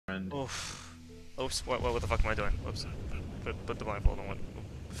end. Oof. Oops, what the fuck am I doing? Oops. Put the blindfold on.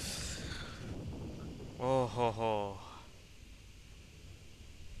 Oh ho ho.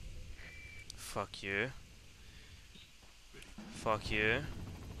 Fuck you. Fuck you.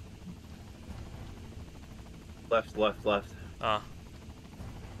 Left, left, left. Ah.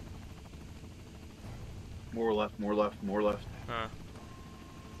 More left, more left, more left.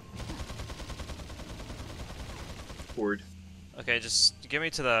 Forward. Okay, just get me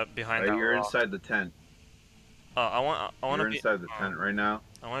to the behind that You're rock. inside the tent. I want You're to be. inside the tent right now.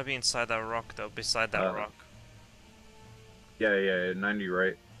 I want to be inside that rock though. Beside that rock. Yeah, 90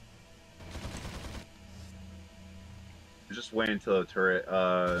 right. Just wait until the turret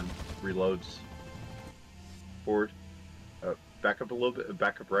reloads. Forward. Back up a little bit.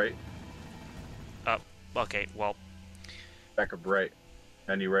 Back up right. Up. Okay. Well. Back up right.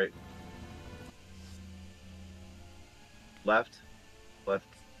 90 right. Left. Left.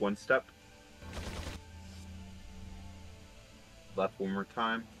 One step. Left one more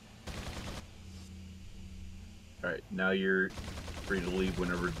time. Alright, now you're free to leave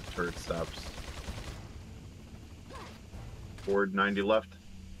whenever the turret stops. Forward 90 left.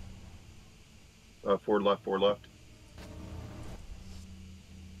 Forward left, forward left.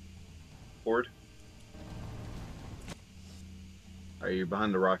 Forward. Alright, you're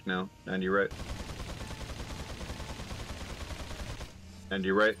behind the rock now. 90 right.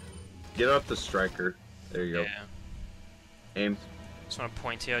 90 right. Get up the striker. There you go. Yeah. Aim. Just want to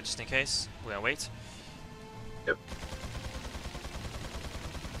point here just in case. We're gonna wait. Yep.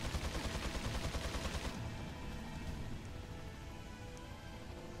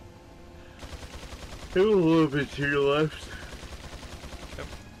 A little bit to your left. Yep.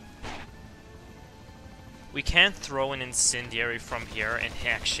 We can't throw an incendiary from here and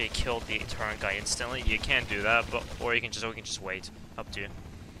actually kill the turret guy instantly. You can't do that, but or we can just wait. Up to you.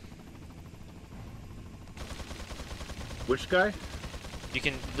 Which guy? You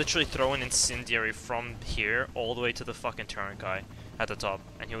can literally throw an incendiary from here all the way to the fucking turret guy at the top,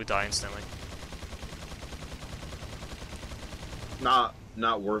 and he would die instantly. Not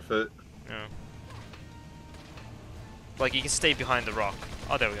worth it. Yeah. Like, you can stay behind the rock.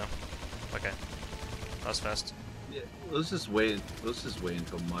 Oh, there we go. Okay. That was fast. Yeah, let's just wait. Let's just wait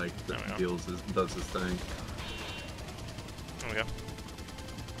until Mike does his thing. There we go.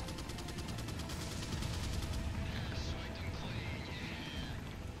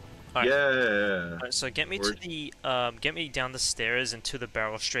 Alright. Yeah. Alright, so get me to the get me down the stairs and to the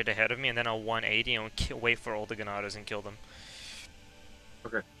barrel straight ahead of me, and then I'll 180 and wait for all the Ganados and kill them.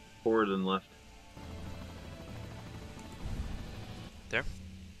 Okay. Forward and left. There.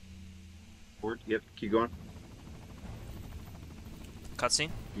 Forward. Yep. Keep going. Cutscene.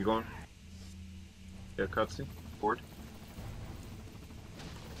 Keep going. Yeah. Cutscene. Forward.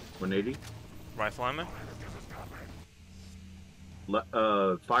 180. Rifle ammo.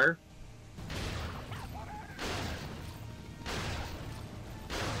 Fire.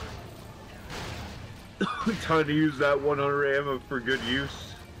 Time to use that 100 ammo for good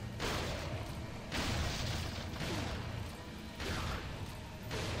use.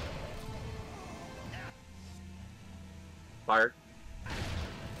 Fire.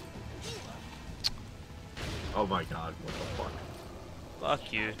 Oh my god, what the fuck?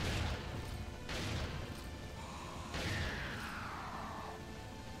 Fuck you.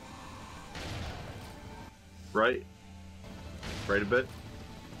 Right. Right a bit.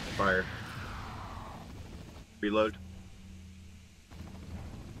 Fire. Reload.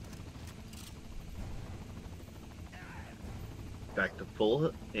 Back to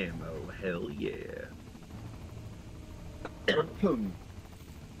full ammo. Hell yeah.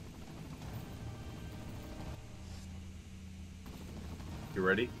 You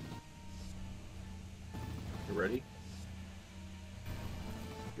ready? You ready?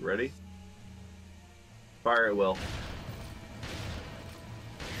 You ready? Fire at will.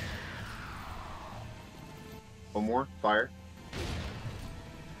 One more. Fire.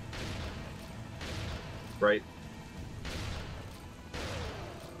 Right.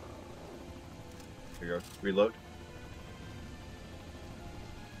 There you go. Reload.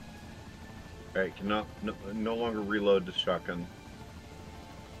 Alright, can no longer reload the shotgun.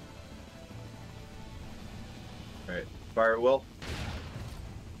 Alright. Fire at will.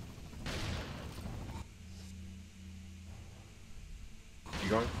 You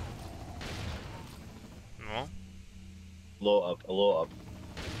going? No. A little up.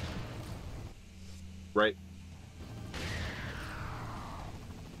 Right.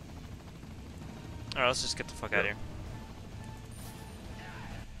 Alright, let's just get the fuck out of here.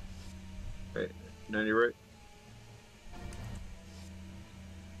 Okay, 90 right.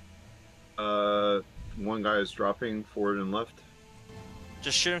 One guy is dropping forward and left.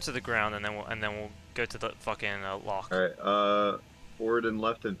 Just shoot him to the ground, and then we'll go to the fucking lock. All right. Forward and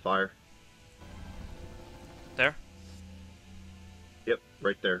left and fire. There. Yep,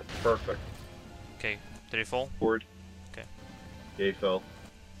 right there. Perfect. Okay. Did he fall? Forward. Okay. Yeah, he fell.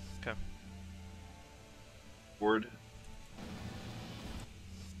 Okay. Forward.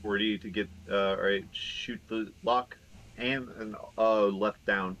 40 to get. Alright, shoot the lock. And left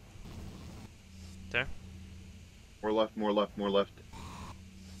down. There. More left, more left, more left.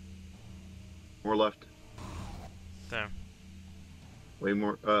 More left. There. Way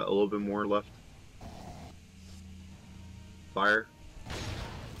more, a little bit more left. Fire.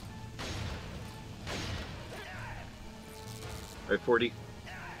 Right, 40.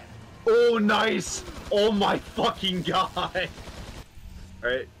 Oh, nice! Oh my fucking god!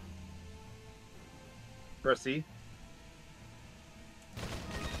 Alright. Press E.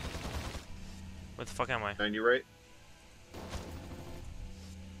 Where the fuck am I? 90 right.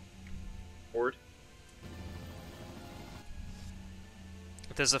 Forward.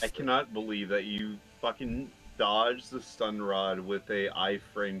 There's a. I cannot believe that you fucking dodged the stun rod with a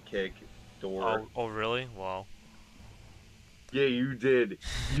iframe kick door. Oh, really? Wow. Yeah, you did.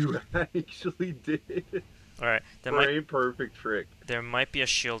 You actually did. Alright, Frame perfect trick. there might be a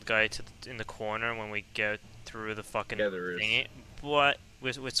shield guy in the corner when we get through the fucking there is. thingy, but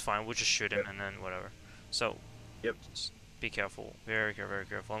it's fine. We'll just shoot him and then whatever. So, Yep. just be careful. Very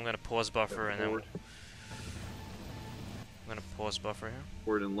careful. I'm gonna pause buffer and then Forward. I'm gonna pause buffer here.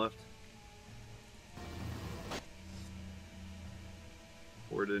 Forward and left.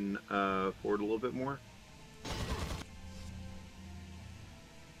 Forward and forward a little bit more.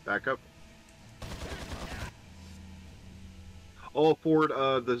 Back up. Oh, forward.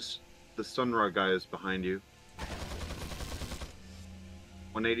 The stun rod guy is behind you.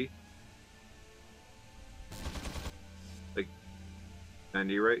 180. Like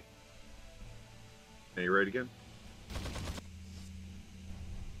 90 right. 90 right again.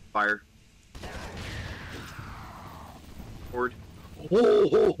 Fire. Forward.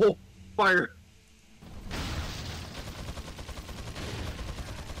 Oh, fire.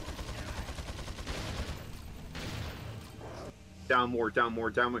 Down more, down more,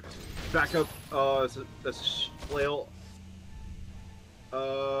 down more. Back up. That's a flail.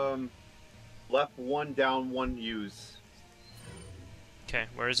 Left one, down one, use. Okay,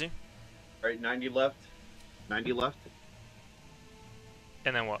 where is he? Right, 90 left. 90 left.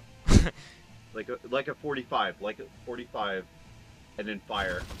 And then what? Like a 45. Like a 45. And then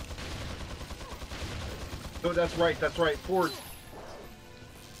fire. No, that's right, forward.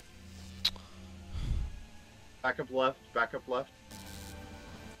 Back up left, back up left.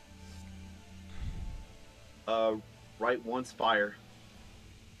 Right once, fire.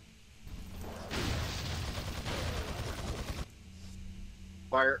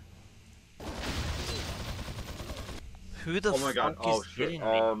 Fire. Who the Oh my god, fuck oh is shit.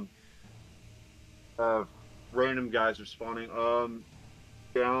 hitting me? Random guys are spawning.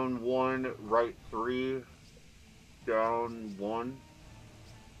 Down one, right three. Down one.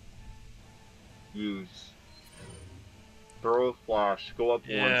 Use. Throw a flash. Go up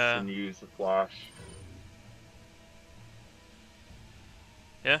once and use the flash.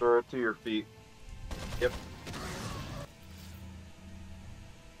 Yeah? Throw it to your feet. Yep.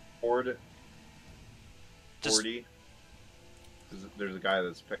 Forward. 40. There's a guy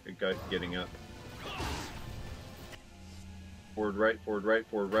that's getting up. Forward right, forward right,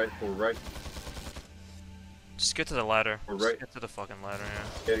 forward right, forward right. Just get to the ladder. Forward Just right. get to the fucking ladder,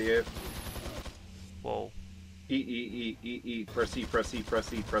 yeah. Yeah. Whoa. E. Press E, press E,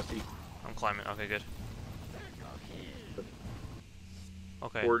 press E, press E. I'm climbing. Okay, good.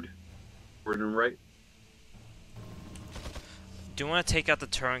 Okay. Forward and right. Do you want to take out the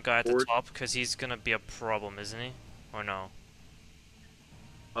turret guy at Forward. the top? Because he's gonna be a problem, isn't he? Or no?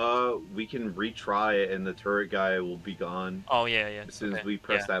 We can retry it and the turret guy will be gone Oh, yeah. as soon as Okay, we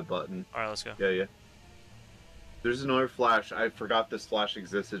press yeah. that button. Alright, let's go. Yeah. There's another flash. I forgot this flash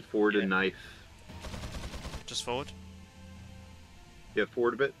existed. Forward and knife. Just forward? Yeah,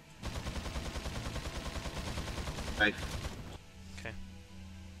 forward a bit. Knife. Okay.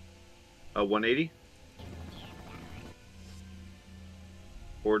 180.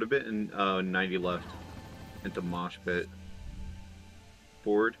 Forward a bit and 90 left. Into mosh pit.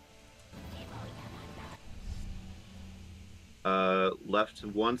 Forward. Left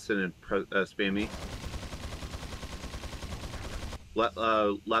once and then spam me. Left.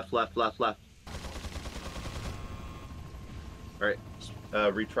 Alright.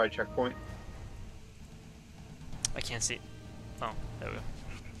 Retry checkpoint. I can't see. Oh, there we go.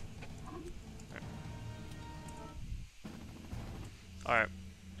 Alright.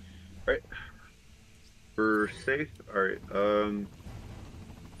 Alright. We're safe. Alright,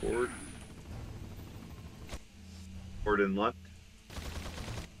 forward. Forward and left.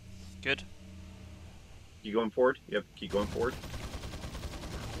 Good. Keep going forward. Yep, keep going forward.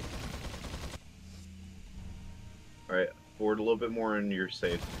 Alright, forward a little bit more and you're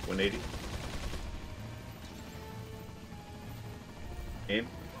safe. 180. Aim.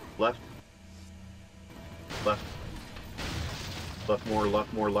 Left. Left. Left more,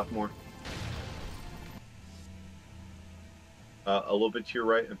 left more, left more. A little bit to your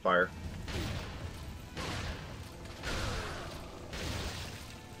right and fire.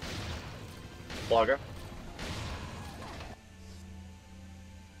 Plaga.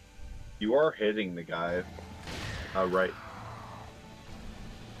 You are hitting the guy. Right.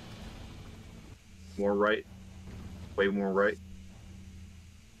 More right. Way more right.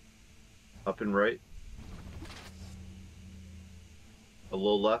 Up and right. A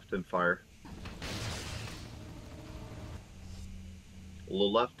little left and fire. A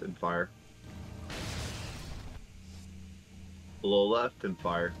little left and fire. A little left and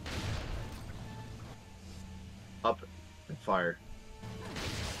fire. Up and fire.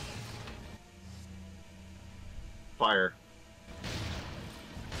 Fire.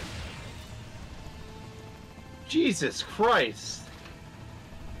 Jesus Christ!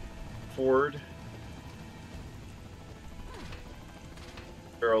 Forward.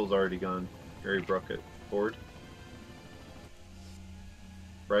 Barrel's already gone. Harry broke it. Forward.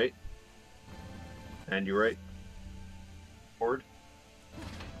 Right. And you right. Forward.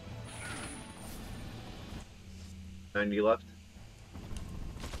 90 left.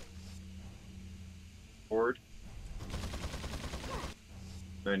 Forward.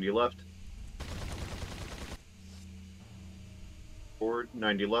 90 left. Forward.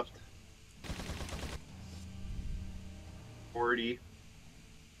 90 left. 40.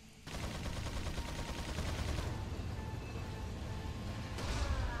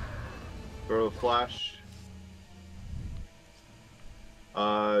 Throw a flash.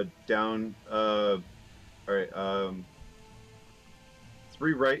 Down, alright,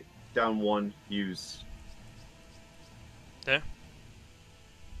 3 right, down 1, use. There?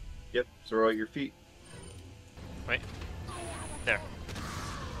 Yep, throw out your feet. Wait. There.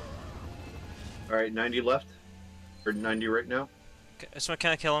 Alright, 90 left. Or 90 right now. So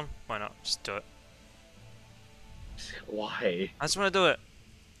can I kill him? Why not? Just do it. Why? I just want to do it.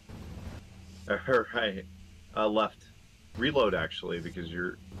 Alright. Left. Reload, actually, because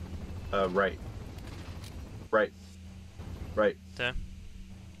you're... right. Right. Right. There.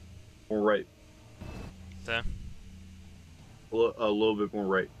 More right. There. A little bit more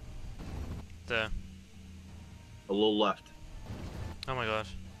right. There. A little left. Oh my god.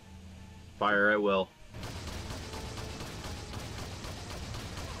 Fire at will.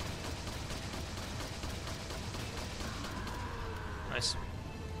 Nice.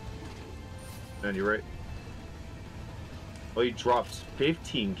 90 right. Oh, he drops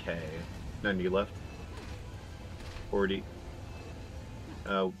 15k. 90 left. 40.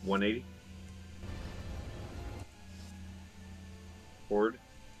 180. Forward.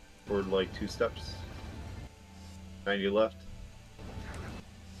 Forward like 2 steps. 90 left.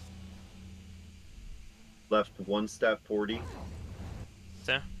 Left 1 step, 40.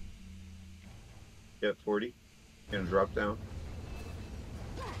 There. Yep, 40. Gonna drop down.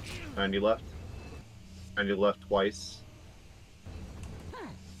 90 left. 90 left twice.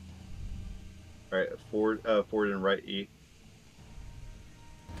 Alright, forward and right E.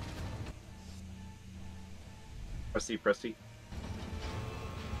 Press E, press E.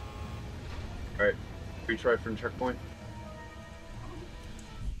 Alright, retry from checkpoint.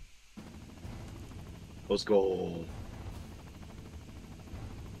 Let's go.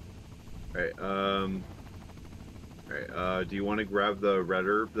 Alright, do you want to grab the red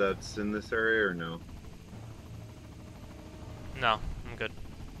herb that's in this area or no? No, I'm good.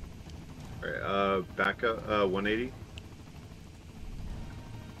 Alright, back up, 180.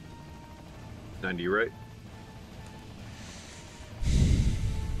 90 right.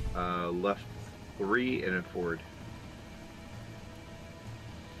 Left 3 and then forward.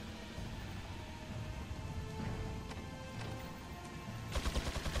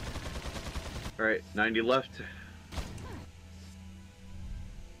 Alright, 90 left.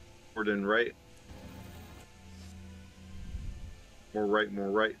 Forward and right. More right, more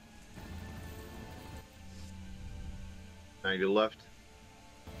right. 90 left.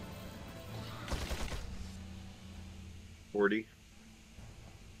 40.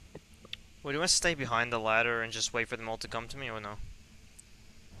 Well, do you want to stay behind the ladder and just wait for them all to come to me, or no?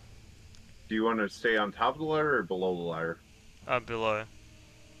 Do you want to stay on top of the ladder or below the ladder? Below.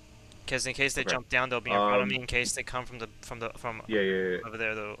 Because in case they Okay. jump down, they'll be in front of me. In case they come from Yeah, yeah, yeah. over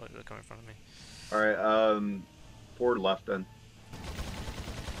there, they'll come in front of me. All right. Forward left then.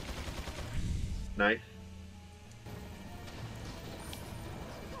 Knife.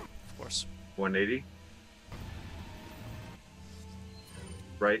 Of course. 180.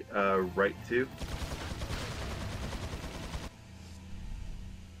 Right. Right 2.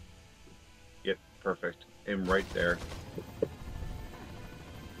 Yep. Perfect. Aim right there.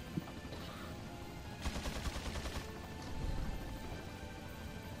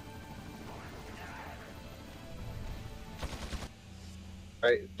 All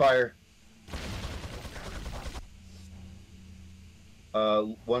right. Fire.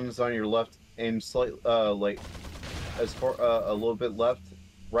 One's on your left. Aim slightly, like as far, a little bit left,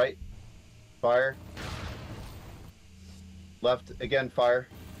 right. Fire. Left again. Fire.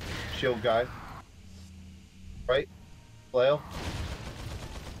 Shield guy. Right. Flail.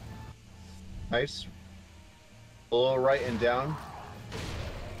 Nice. A little right and down.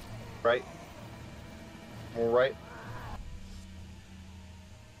 Right. More right.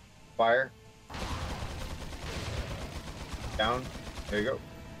 Fire. Down. There you go.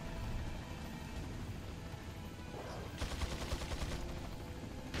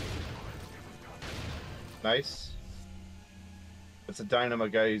 Nice. It's a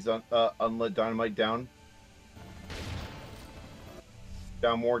dynamite guy. He's on unlit dynamite down.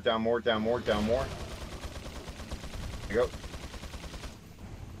 Down more, down more, down more, down more. There you go.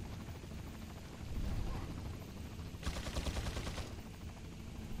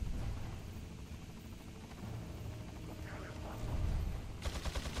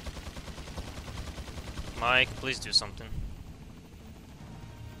 Mike, please do something.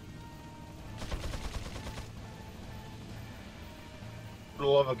 For the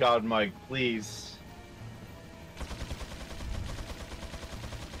love of God, Mike, please.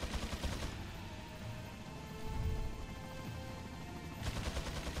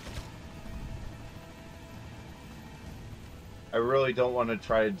 I really don't want to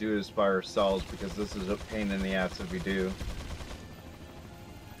try to do this by ourselves because this is a pain in the ass if we do.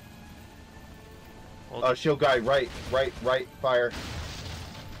 Well, Shield guy, right, fire.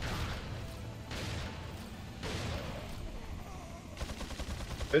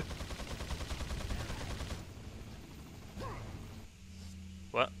 Good.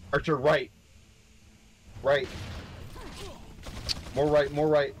 what? Archer, right. Right. More right, more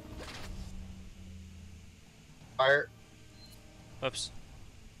right. Fire. Oops.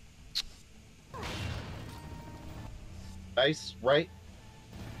 Nice, right.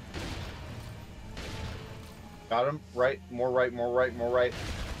 Got him. Right, more right, more right, more right.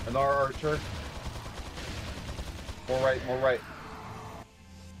 Another archer. More right, more right.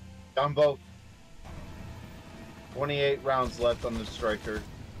 Down both. 28 rounds left on the striker.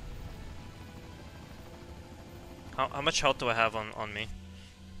 How much health do I have on me?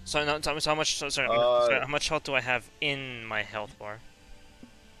 Sorry, no, so how much? Sorry, how much health do I have in my health bar?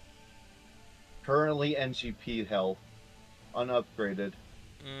 Currently NGP health, unupgraded.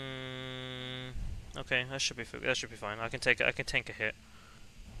 Okay, that should be fine. I can tank a hit.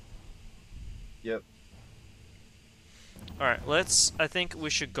 Yep. All right, I think we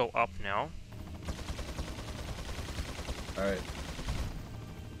should go up now. All right.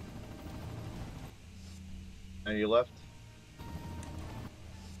 And you left.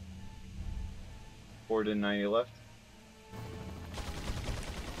 Forward and 90 left.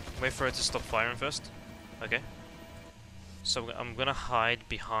 Wait for it to stop firing first. Okay. So I'm gonna hide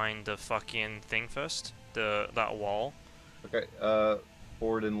behind the fucking thing first. That wall. Okay.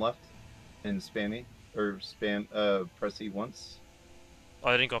 Forward and left, and spammy or spam. Press E once. Oh,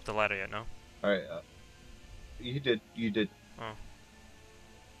 I didn't go up the ladder yet. No. All right. You did. You did. Oh.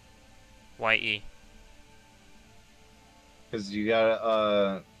 Why E? Because you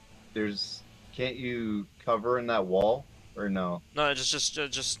gotta. There's. Can't you cover in that wall or no? No,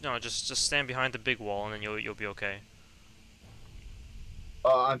 just stand behind the big wall and then you'll be okay.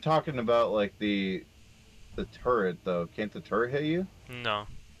 I'm talking about like the turret though. Can't the turret hit you? No.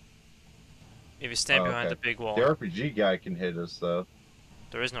 If you stand behind okay. the big wall. The RPG guy can hit us though.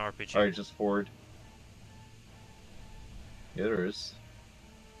 There is no RPG. Alright, just forward. Yeah, there is.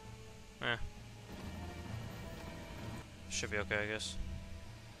 Eh. Should be okay, I guess.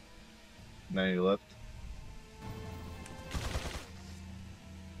 90 left.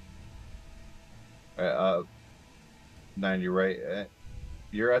 Alright, 90 right.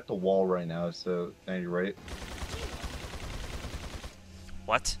 You're at the wall right now, so 90 right.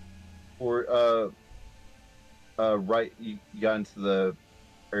 What? Or, right, you got into the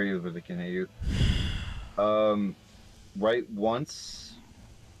area where they can hit you. Right once.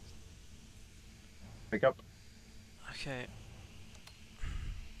 Pick up. Okay.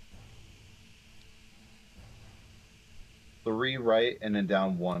 Three right and then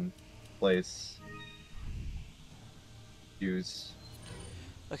down one. Place. Use.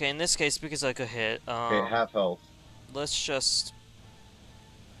 Okay, in this case, because I got hit, Okay, half health. let's just...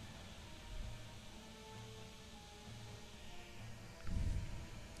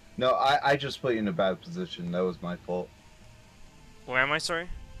 No, I just put you in a bad position. That was my fault. Where am I, sorry?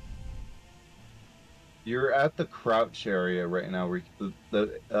 You're at the crouch area right now, where the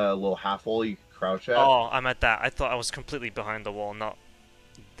little half hole you can crouch at. Oh, I'm at that. I thought I was completely behind the wall, not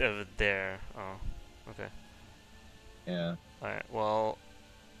over there. Oh, okay. Yeah. Alright, well...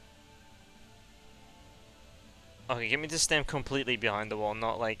 Okay, get me to stand completely behind the wall,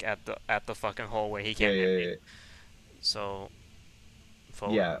 not like at the fucking hole where he can't hit me. So...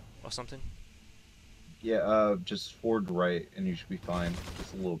 forward Yeah. or something? Yeah, just forward right, and you should be fine.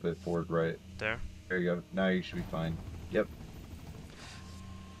 Just a little bit forward right. There? There you go. Now you should be fine. Yep.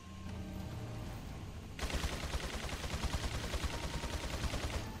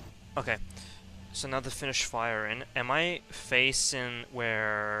 Okay. So now to finish firing, am I facing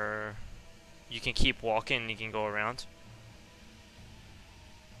where you can keep walking and you can go around?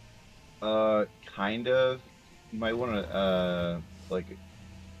 Kind of. You might want to, like,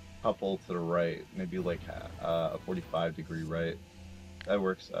 couple to the right. Maybe, like, a 45-degree right. That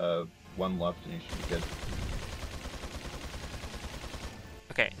works. One left and you should be good.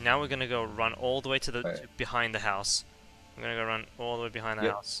 Okay, now we're gonna go run all the way to the Right. to behind the house. I'm gonna go run all the way behind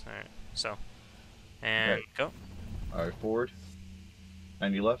the house. Alright, so. And Okay. go. Alright, forward.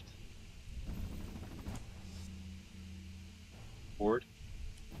 90 left. Forward.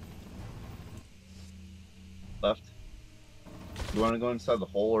 Left. You want to go inside the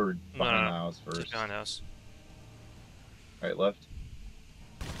hole or behind the house first? Just behind the house. Alright, left.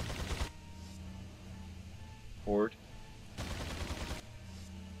 Forward.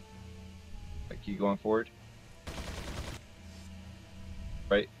 Right, keep going forward.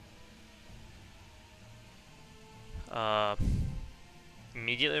 Right.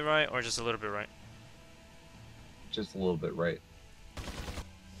 Immediately right or just a little bit right? Just a little bit right.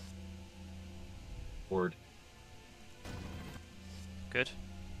 Forward. Good.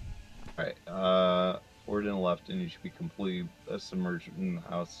 Alright, forward and left, and you should be completely submerged in the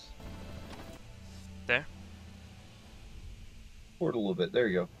house. There? Forward a little bit. There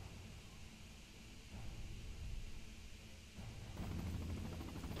you go.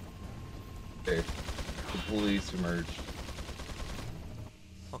 Okay. Completely submerged.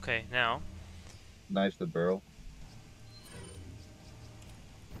 Okay, now. Knife the barrel.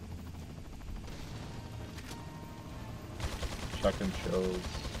 Shotgun shells.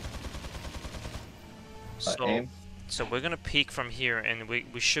 Aim. So we're gonna peek from here, and we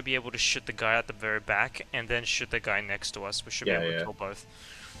should be able to shoot the guy at the very back, and then shoot the guy next to us. We should be able to kill both.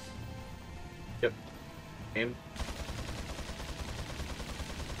 Yep. Aim.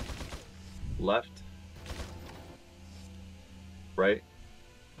 Left. Right.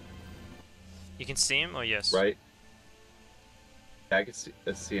 You can see him? Oh, yes. Right. Yeah, I can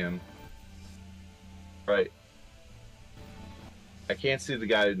see him. Right. I can't see the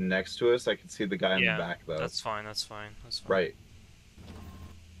guy next to us. I can see the guy in the back, though. That's fine, that's fine, that's fine. Right.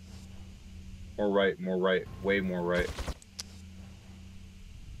 More right, more right. Way more right.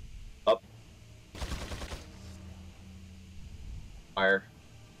 Up. Fire.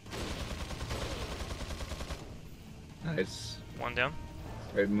 Nice. One down.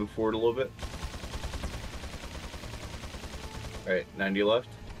 Right, move forward a little bit. Alright, 90 left.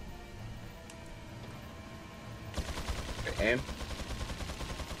 Okay, aim.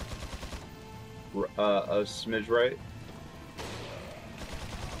 A smidge right.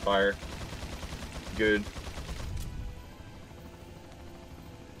 Fire. Good.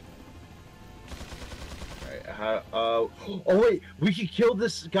 Alright, oh wait, we can kill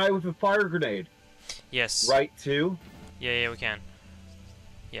this guy with a fire grenade. Yes. Right, too? Yeah, we can.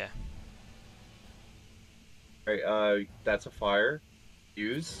 Yeah. Alright, that's a fire.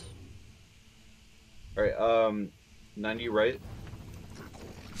 Use. Alright, 90 right.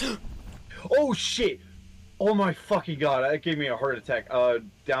 Oh shit! Oh my fucking god, that gave me a heart attack.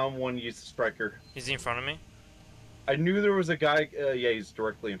 Down one, use the striker. Is he in front of me? I knew there was a guy, yeah, he's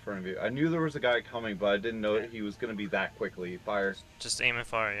directly in front of you. I knew there was a guy coming, but I didn't know he was gonna be that quickly. Fire. Just aim and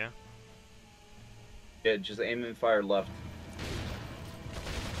fire, yeah? Yeah, just aim and fire left.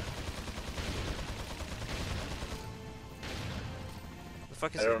 The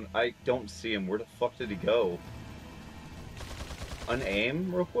fuck is I don't see him. Where the fuck did he go?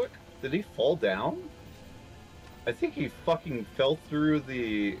 Unaim real quick? Did he fall down? I think he fucking fell through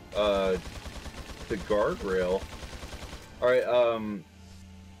the guardrail. All right,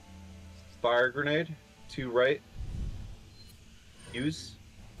 fire grenade, 2 right. Use.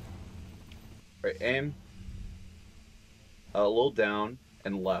 Right, aim. A little down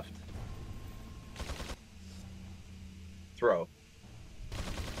and left. Throw.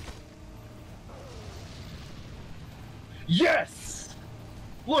 Yes!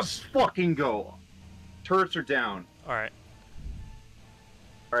 Let's fucking go. Turrets are down. Alright.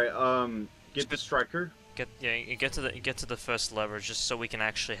 Alright, get the striker. Get to the first lever just so we can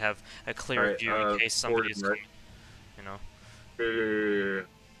actually have a clear Alright, view in case somebody is right. coming. You know.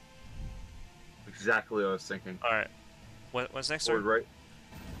 Exactly what I was thinking. Alright. What's next? Forward right.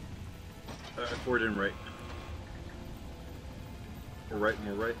 Forward and right. More right,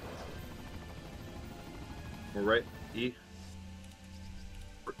 more right. More right. E.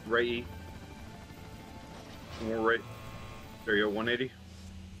 Right E. More right. There you go, 180.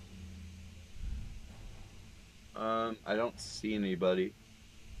 I don't see anybody.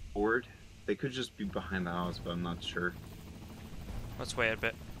 Forward. They could just be behind the house, but I'm not sure. Let's wait a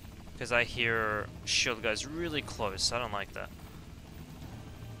bit. Because I hear shield guys really close. I don't like that.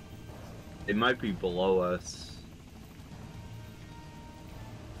 It might be below us.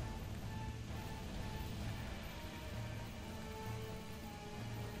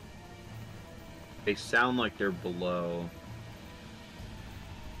 They sound like they're below.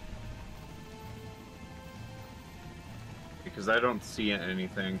 Because I don't see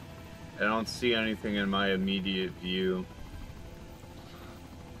anything. I don't see anything in my immediate view.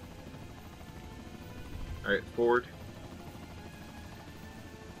 Alright, forward.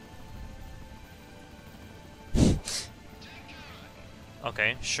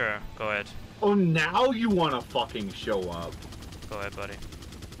 Okay, sure. Go ahead. Oh, now you want to fucking show up. Go ahead, buddy.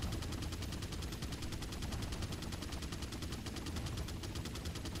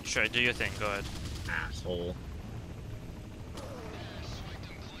 Sure, do your thing. Go ahead. Asshole.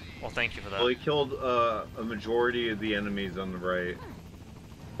 Well, thank you for that. Well, he killed a majority of the enemies on the right.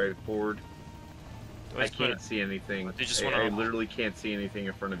 Right, forward. I can't see anything. I literally can't see anything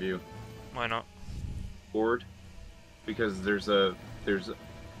in front of you. Why not? Forward. Because there's a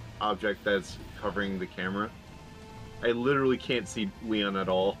object that's covering the camera. I literally can't see Leon at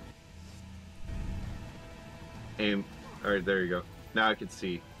all. Aim. Alright, there you go. Now I can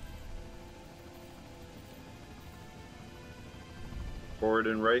see. Forward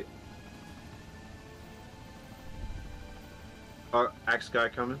and right. Axe guy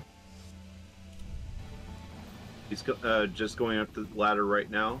coming. He's just going up the ladder right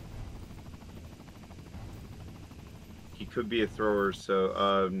now. He could be a thrower,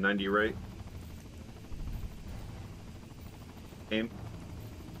 so 90 right. Aim.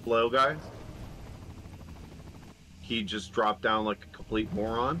 Blow guy. He just dropped down like a complete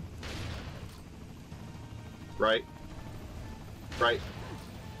moron. Right. Right.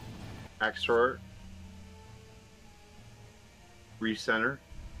 Axe thrower. Recenter.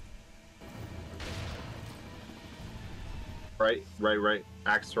 Right, right, right.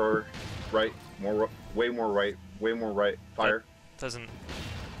 Axe thrower. Right. More, way more right. Way more right. Fire. That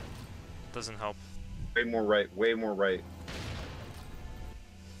doesn't help. Way more right. Way more right.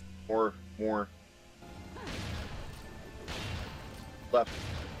 More. Left.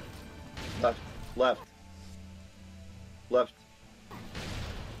 Left. Left. Left.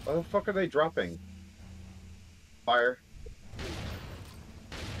 Why the fuck are they dropping? Fire.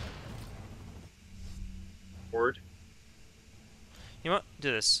 Forward. You know what?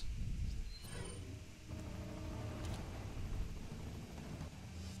 Do this.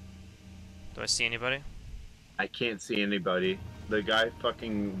 Do I see anybody? I can't see anybody. The guy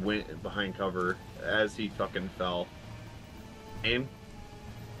fucking went behind cover as he fucking fell. Aim.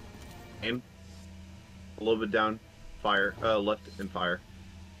 Aim. A little bit down. Fire. Left and fire.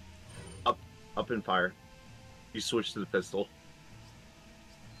 Up. Up and fire. You switch to the pistol.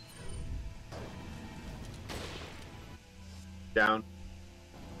 Down.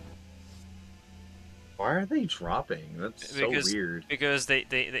 Why are they dropping? That's so weird. Because they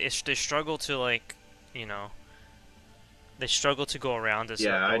struggle to, like, you know, they struggle to go around this.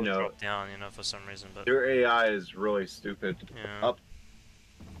 Yeah, I know. Drop down, you know, for some reason. But their AI is really stupid. Yeah. Up.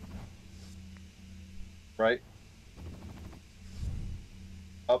 Right.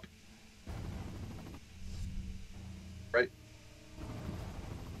 Up. Right.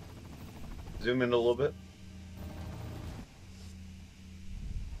 Zoom in a little bit.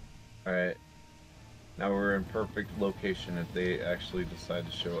 Alright. Now we're in perfect location if they actually decide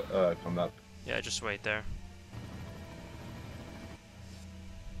to show come up. Yeah, just wait there.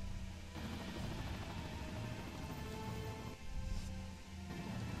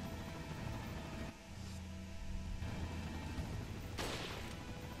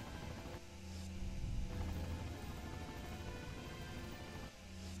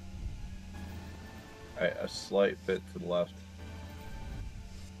 Alright, a slight bit to the left.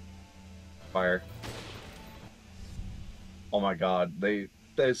 Fire. Oh my god,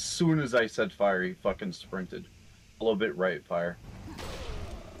 as soon as I said fire, he fucking sprinted. A little bit right, fire.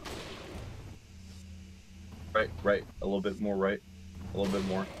 Right, a little bit more right. A little bit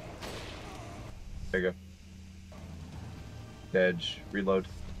more. There you go. Edge, reload.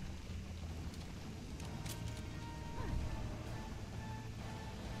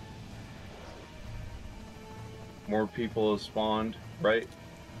 More people have spawned, right?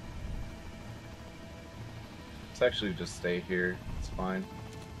 Let's actually just stay here. It's fine.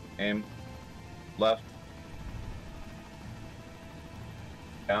 Aim. Left.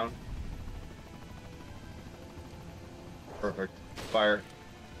 Down. Perfect. Fire.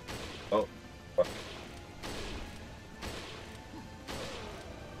 Oh. Fuck.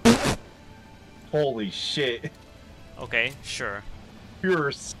 Holy shit. Okay, sure.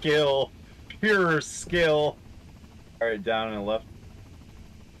 Pure skill. Pure skill. Alright, down and left.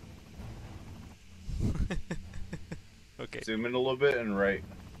 Okay. Zoom in a little bit and right.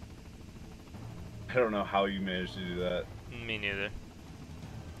 I don't know how you managed to do that. Me neither.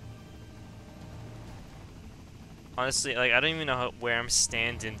 Honestly, like, I don't even know where I'm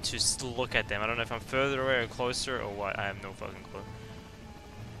standing to look at them. I don't know if I'm further away or closer or what. I have no fucking clue.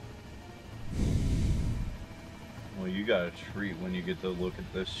 Well, you got a treat when you get to look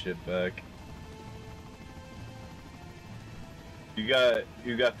at this shit back. You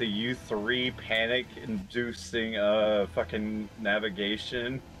got the U3 panic inducing fucking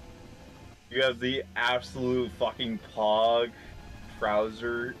navigation. You have the absolute fucking pog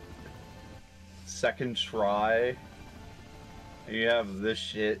trouser second try. And you have this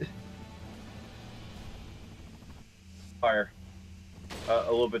shit. Fire.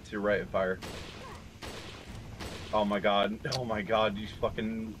 A little bit to your right, fire. Oh my god, you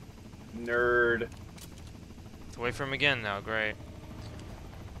fucking nerd. It's away from him again now, great.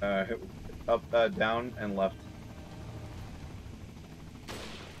 Up, down, and left.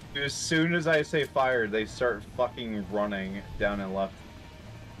 As soon as I say fire, they start fucking running down and left.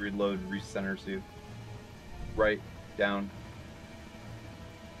 Reload, recenters you. Right, down.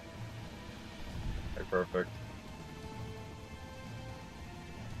 Okay, perfect.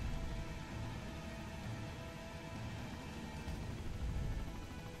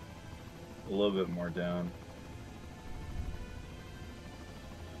 A little bit more down.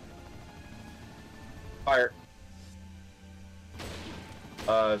 Fire.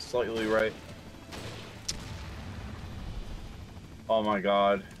 Slightly right. Oh my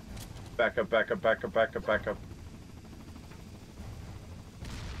god. Back up, back up, back up, back up, back up.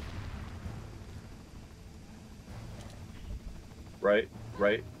 Right,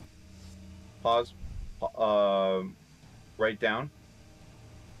 right. Pause. Right down.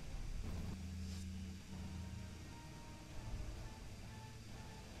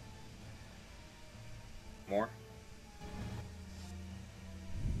 More.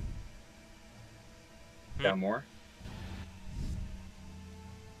 Down more.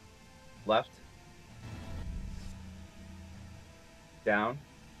 Left. Down.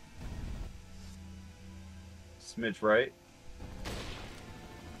 Smidge right.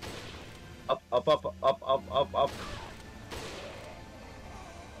 Up, up, up, up, up, up, up.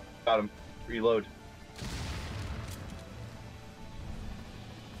 Got him. Reload.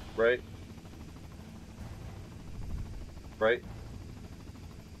 Right. Right.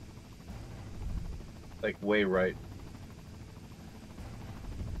 Like way right.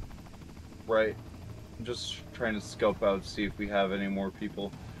 Right. I'm just trying to scope out, see if we have any more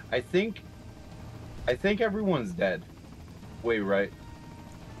people. I think everyone's dead. Way right.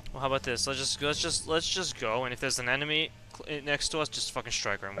 Well, how about this? Let's just go, and if there's an enemy next to us, just fucking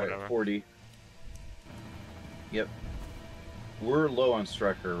strike him, whatever. Right, 40. Yep. We're low on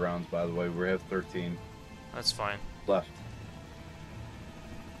striker rounds, by the way. We have 13. That's fine. Left.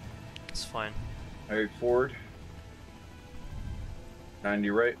 It's fine. Alright, forward. 90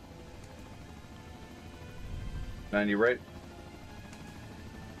 right. 90 right.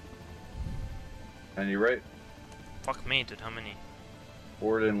 90 right. Fuck me, dude. How many?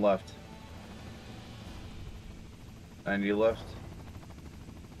 Forward and left. 90 left.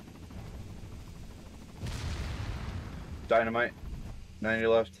 Dynamite. 90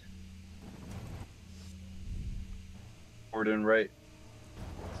 left. Forward and right.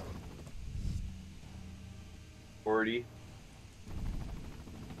 40.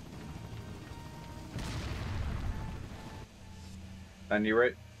 And you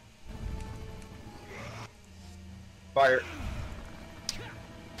right. Fire.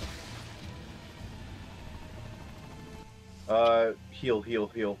 Heal, heal,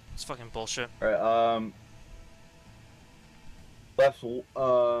 heal. It's fucking bullshit. All right. Left.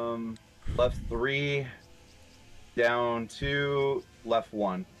 Left 3. Down 2. Left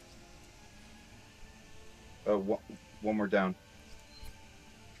 1. One more down.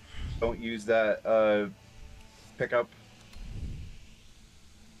 Don't use that. Pickup.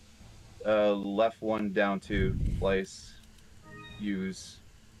 Left 1, down 2. Place. Use.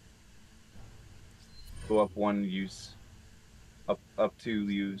 Go up 1. Use. Up 2.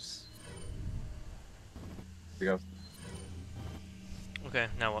 Use. Here we go. Okay,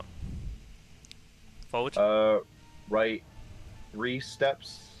 now what? Forward? Right 3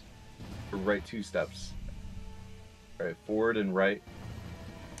 steps. Or right 2 steps. All right, forward and right.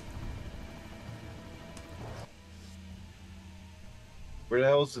 Where the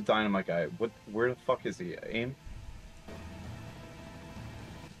hell is the dynamite guy? Where the fuck is he? Aim?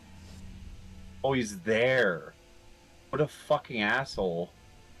 Oh, he's there. What a fucking asshole.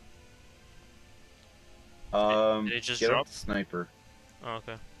 Did it just Get drop? up the sniper. Oh,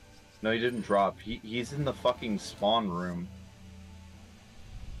 okay. No, he didn't drop. He's in the fucking spawn room.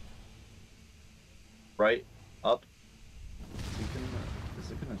 Right? Up.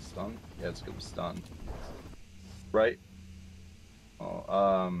 Is it gonna stun? Yeah, it's gonna stun. Right?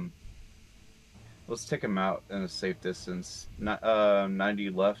 Oh, let's take him out in a safe distance. 90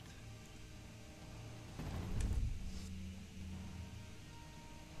 left.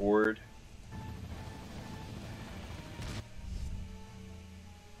 Forward.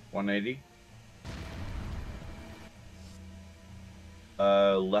 180.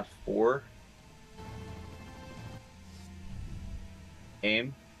 Left 4.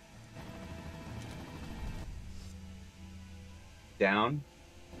 Aim. Down.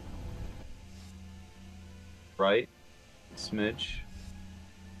 Right. Smidge.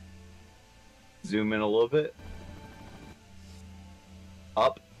 Zoom in a little bit.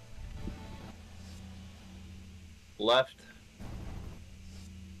 Up. Left.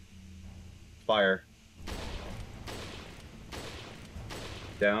 Fire.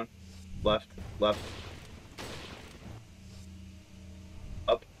 Down. Left. Left.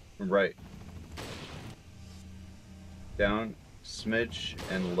 Up. Right. Down. Smidge.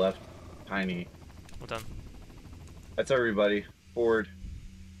 And left. Tiny. Well done. That's everybody. Forward.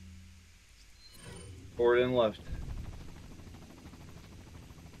 Forward and left.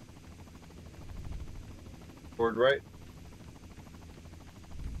 Forward right.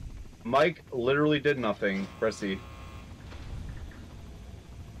 Mike literally did nothing. Press E.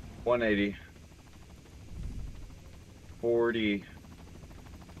 180. 40.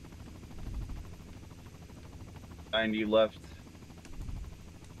 90 left.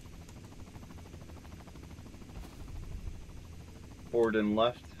 Forward and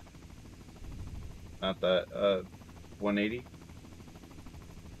left. Not that. 180.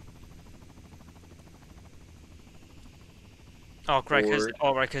 Oh, right,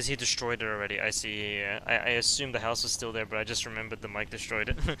 Forward. because he destroyed it already. I see. Yeah, I assumed the house was still there, but I just remembered the mic destroyed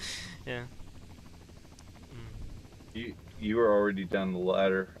it. Yeah. You were already down the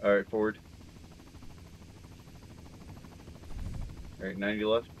ladder. All right, forward. All right, 90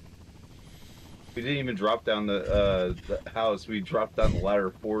 left. We didn't even drop down the house. We dropped down the ladder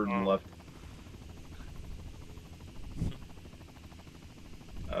forward and left.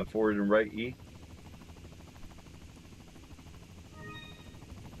 Forward and right, E.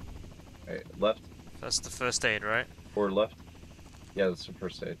 All right, left. That's the first aid, right? Forward, left. Yeah, that's the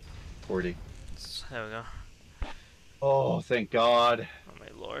first aid. 40. There we go. Oh, thank God. Oh my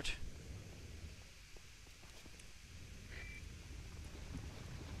lord.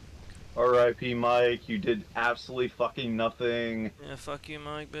 R.I.P. Mike, you did absolutely fucking nothing. Yeah, fuck you,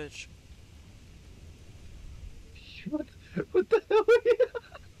 Mike, bitch. What the hell?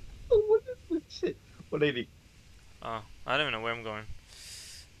 What is this shit? 180. Oh, I don't even know where I'm going.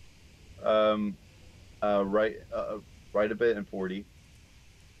 Right, right a bit and 40.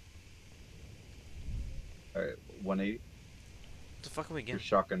 All right, 180. What the fuck are we For getting?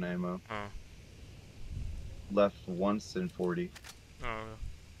 shotgun ammo. Oh. Left once and 40. Oh.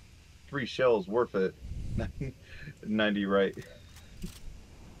 3 shells, worth it. 90 right.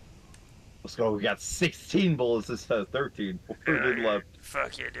 Let's go. We got 16 bullets instead of 13. 4 left.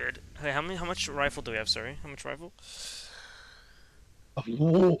 Fuck yeah, dude. Hey, how much rifle do we have? Sorry, how much rifle?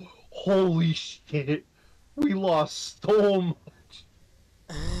 Whoa! Holy shit! We lost so much.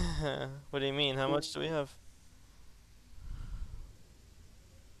 What do you mean? How much do we have?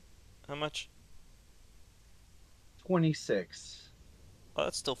 How much? 26. Oh,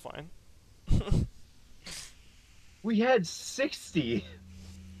 that's still fine. We had 60.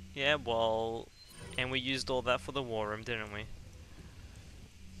 Yeah, well, And we used all that for the war room, didn't we?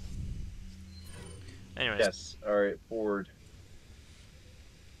 Anyways, Yes. All right. Forward.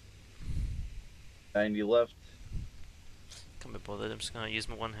 90 left. can't be bothered. I'm just gonna use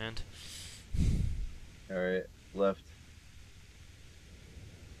my one hand. All right. Left.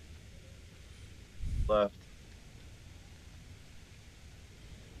 Left.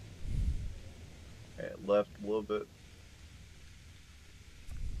 All right. Left a little bit.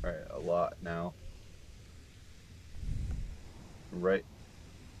 All right. A lot now. Right.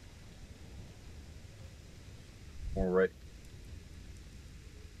 More right.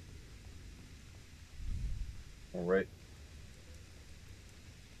 More right.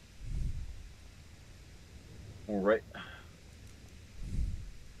 More right. All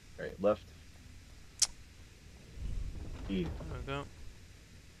right. Left. E. There we go.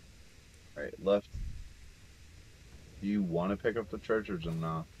 All right. Left. Do you want to pick up the treasures or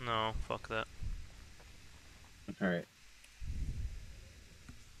not? No, fuck that. All right.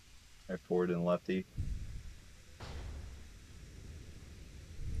 All right. Forward and lefty.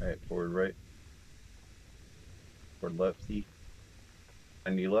 All right. Forward right. Forward lefty.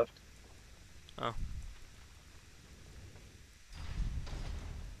 90 left. Oh.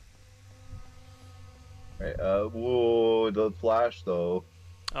 Right. Whoa, the flash though.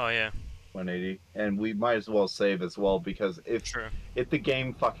 Oh yeah. 180, and we might as well save as well because True. if the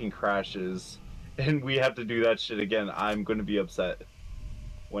game fucking crashes and we have to do that shit again, I'm gonna be upset.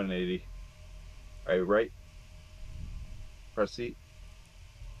 180. All right, right. Press C.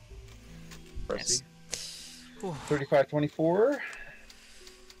 Press Yes. C. 3524.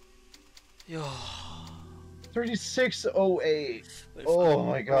 Yo. 3608. Oh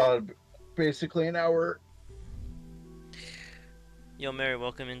my god. Basically an hour. Yo, Mary,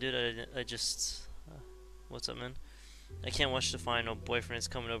 welcome in, dude. I just. What's up, man? I can't watch the final. Boyfriend is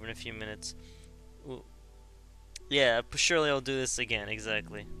coming over in a few minutes. Ooh. Yeah, surely I'll do this again.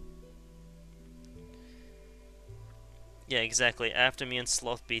 Exactly. Yeah, exactly. After me and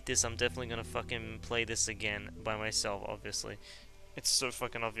Sloth beat this, I'm definitely gonna fucking play this again by myself, obviously. It's so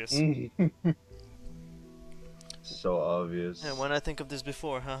fucking obvious. So obvious. Yeah, why not think of this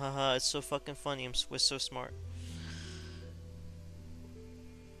before? Ha ha ha, it's so fucking funny. We're so smart.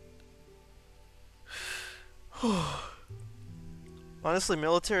 Honestly,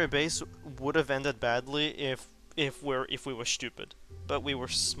 military base would have ended badly if we were stupid, but we were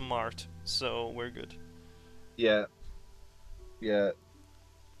smart, so we're good. Yeah. Yeah.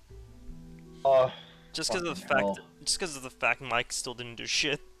 Oh, Just because of the hell. fact Mike still didn't do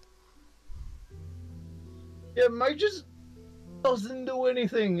shit. Yeah, Mike just doesn't do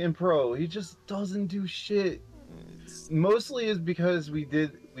anything in pro. He just doesn't do shit. Mostly is because we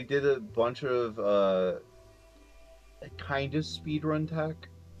did a bunch of kind of speedrun tech.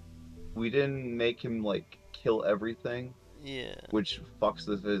 We didn't make him like kill everything, Yeah. which fucks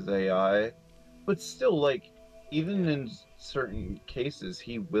with his AI. But still, like, even in certain cases,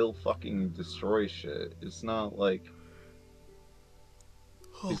 he will fucking destroy shit. It's not like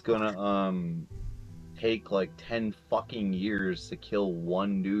he's gonna take like 10 fucking years to kill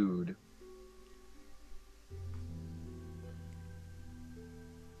one dude.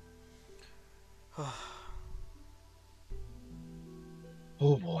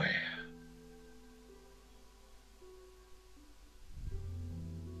 Oh boy.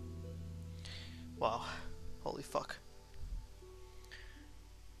 Wow. Holy fuck.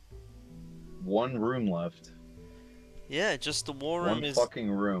 One room left. Yeah, just the war room One is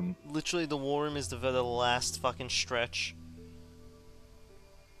fucking room. literally the war room is the very last fucking stretch.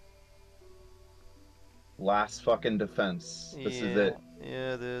 Last fucking defense. This is Yeah. it.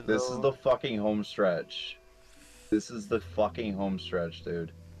 Yeah, dude. This is the fucking home stretch. This is the fucking home stretch,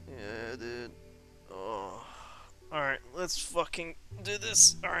 dude. Yeah, dude. Oh. Alright, let's fucking do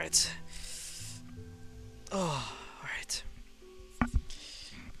this. Alright. Oh, alright.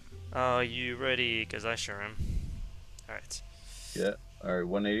 Are you ready? Because I sure am. Alright. Yeah. Alright,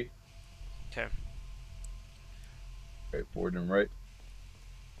 180. Okay. Right, forward and right.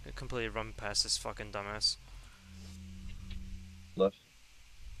 I completely run past this fucking dumbass. Left.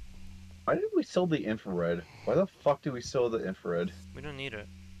 Why did we sell the infrared? Why the fuck do we sell the infrared? We don't need it.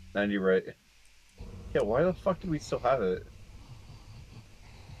 90 right. Yeah, why the fuck do we still have it?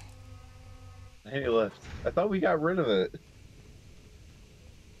 90 left. I thought we got rid of it.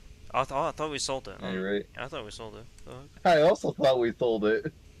 I thought we sold it. 90 right. I thought we sold it. Fuck. I also thought we sold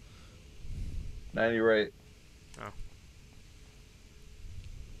it. 90 right. Oh.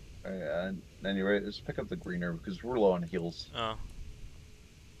 Alright, 90 right. Let's pick up the greener because we're low on heals. Oh.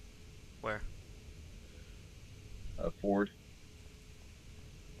 Where? Forward.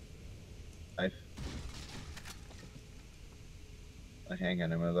 Knife. a hang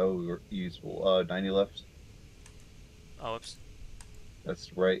ammo. That would be useful. 90 left. Oh, whoops.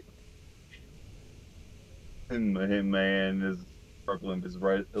 That's right. And my man is struggling. His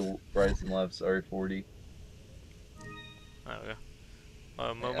right and left. Sorry, 40. There we go.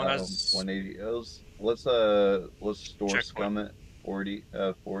 Momo Okay, has 180. Let's store checkpoint scum at 40.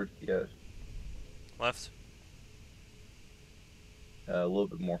 Ford. Yeah, left. a little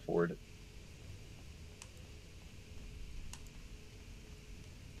bit more forward.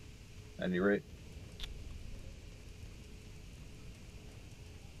 And you're right.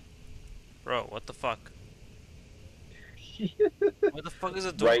 Bro, what the fuck? Where the fuck is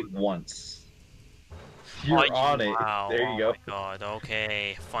the door? Right once. Oh, You're on it. wow. There you Oh go. my god.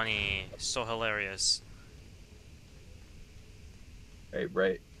 Okay. Funny. So hilarious. Right,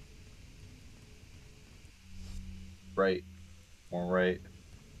 right, right. More right.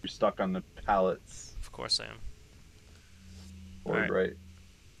 You're stuck on the pallets. Of course I am. Forward, Alright.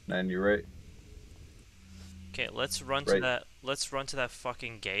 right. And you're right. Okay, let's run to Right. that. Let's run to that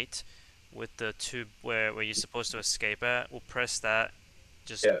fucking gate with the tube where you're supposed to escape at. We'll press that.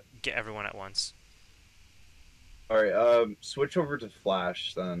 Just Yeah. get everyone at once. All right. Switch over to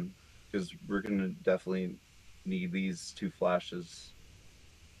flash then, because we're gonna definitely need these two flashes.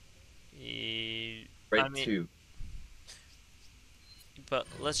 I Right, mean, two. but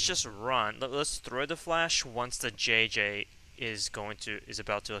let's just run. Let's throw the flash once the JJ is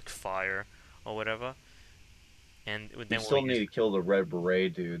about to like fire or whatever, and We then we'll still use. need to kill the red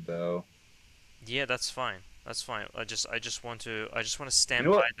beret dude, though. Yeah, that's fine. That's fine. I just want to You stand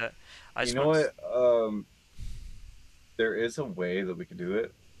know by what? that. I You just know want to. what? There is a way that we can do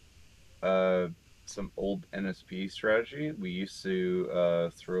it. Uh, some old NSP strategy. We used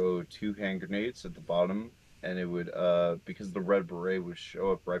to throw two hand grenades at the bottom, and it would because the red beret would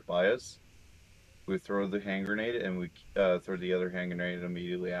show up right by us. We would throw the hand grenade, and we throw the other hand grenade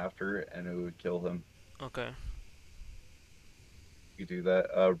immediately after, and it would kill him. Okay. You do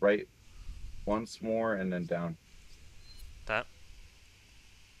that. Right once more, and then down. That.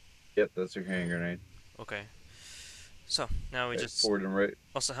 Yep, that's your hand grenade. Okay. So now we Right, just. forward and right.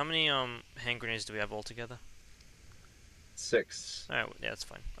 Also, how many hand grenades do we have altogether? 6. All right. Yeah, that's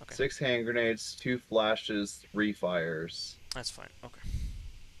fine. Okay. 6 hand grenades, 2 flashes, 3 fires. That's fine. Okay.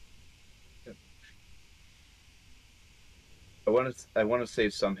 Yep. I want to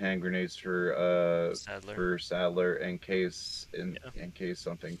save some hand grenades Sadler. for Sadler in case Yeah. in case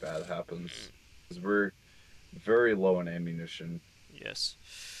something bad happens, because we're very low on ammunition. Yes.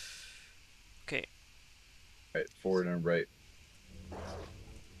 Okay. Right, forward and right.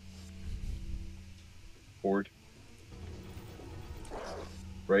 Forward.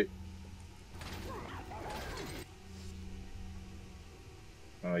 Right.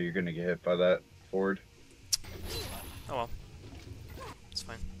 Oh, you're gonna get hit by that. Forward. Oh well. It's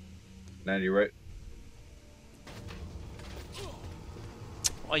fine. 90 right.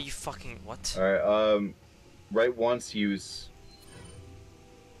 Oh, you fucking what? All right. Right once. Use.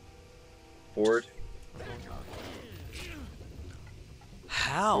 Forward.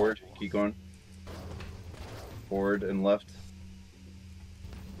 How? Forward. Keep going. Forward and left.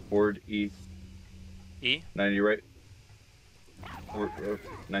 Forward. E. E? 90 right. Forward,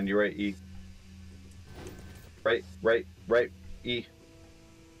 90 right. E. Right. Right. Right. E.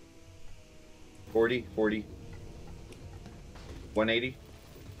 40. 40. 180.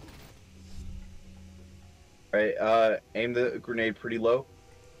 All right. Aim the grenade pretty low.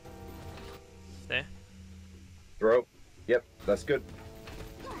 There? Throw. Yep. That's good.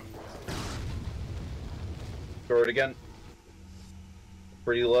 Throw it again.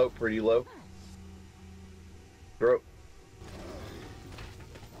 Pretty low. Pretty low. Throw.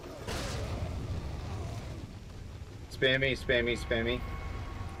 Spammy, spammy, spammy.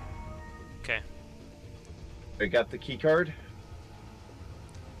 Okay. I got the key card.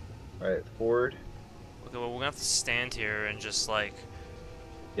 Alright, forward. Okay, well, we're gonna have to stand here and just, like,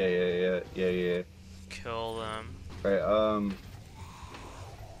 Yeah. kill them. Alright,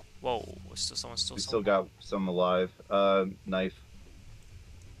 Whoa, someone's still we still got some alive. Knife.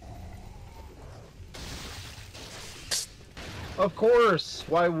 Of course!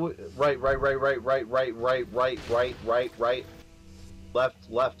 Why would... Right.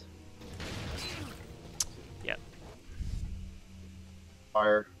 Left. Yep.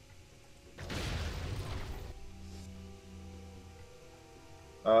 Fire.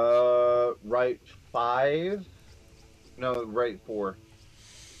 Right 5? No, right 4.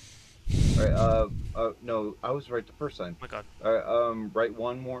 Alright, no, I was right the first time. Oh my god. Alright, right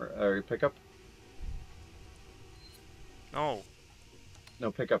 1 more. Alright, pick up. No.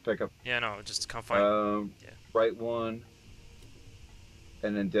 No, pick up. Yeah, no, just can't find. Um, Yeah. right 1.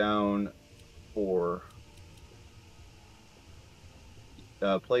 And then down 4.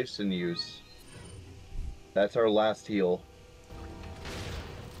 Place and use. That's our last heal.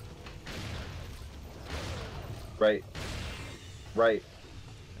 Right. Right.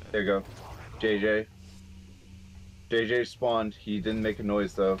 There you go. JJ. JJ spawned. He didn't make a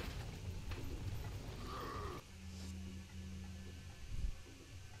noise though.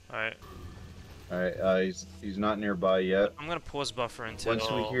 Alright. Alright, he's not nearby yet. I'm gonna pause buffer until... Once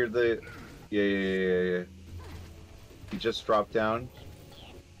we hear the... Yeah. He just dropped down.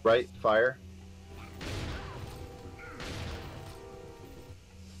 Right, fire.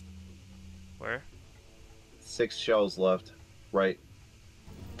 Where? 6 shells left. Right.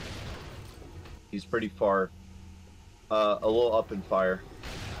 He's pretty far. A little up in fire.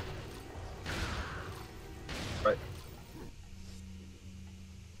 Right.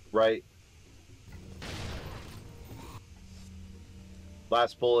 Right.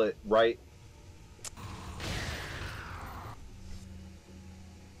 Last bullet, right.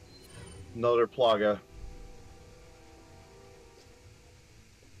 Another plaga.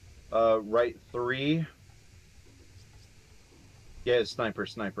 Right 3. Yeah, sniper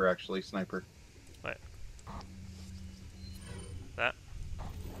actually, sniper. What? That?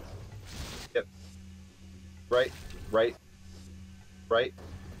 Yep. Right.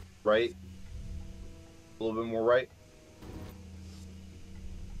 A little bit more right.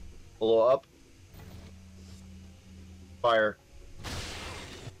 A little up. Fire.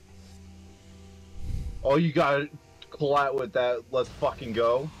 Oh, you gotta collat with that. Let's fucking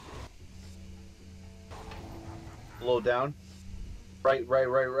go. A little down. Right. Right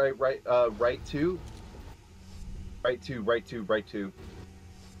 2. Right 2. You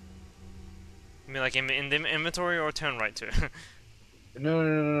mean like in the inventory or turn right to?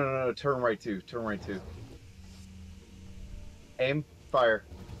 No. Turn right 2. Aim. Fire.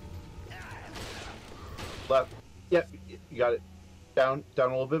 Left. Yep. You got it. Down a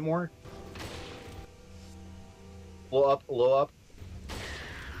little bit more. A little up.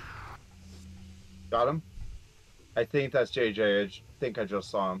 Got him. I think that's JJ. I think I just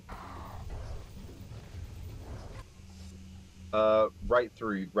saw him. Right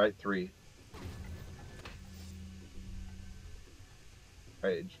 3.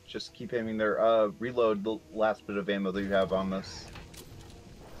 Alright, just keep aiming there. Reload the last bit of ammo that you have on this.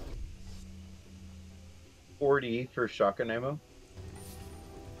 40 for shotgun ammo.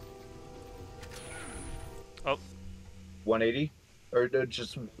 Oh. 180? Or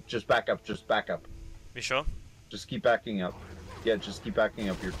just back up, You sure? Just keep backing up. Yeah, just keep backing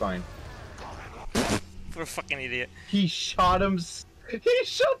up, you're fine. What a fucking idiot. He shot him. He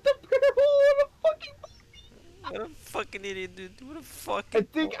shot the barrel. What a fucking... What a fucking idiot, dude. What a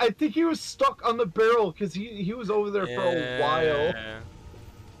fucking... I think he was stuck on the barrel because he was over there for a while.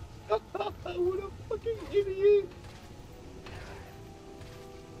 What a fucking idiot.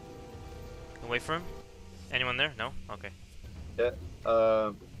 Wait for him? Anyone there? No? Okay. Yeah,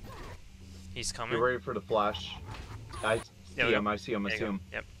 He's coming. Get ready for the flash. I see him.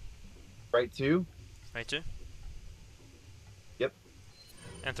 Yep. Right 2. Right 2? Yep.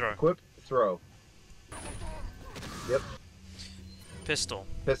 And throw. Equip, throw. Yep. Pistol.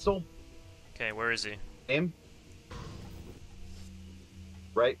 Okay, where is he? Aim.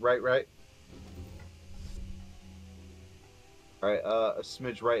 Right. Alright, a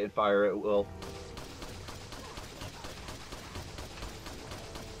smidge right and fire it will.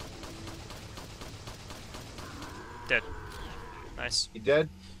 Dead. Nice. You dead?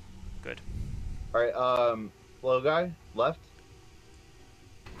 Good. Alright, low guy, left.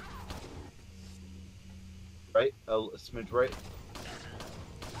 Right, a smidge right.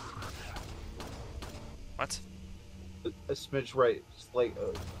 What? A smidge right, just like,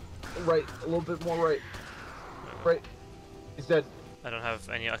 right, a little bit more right. Right. He's dead. I don't have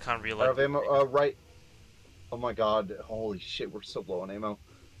any, I can't I reload. have ammo, right. Oh my god, holy shit, we're so low on ammo.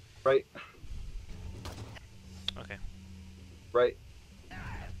 Right. Okay. Right.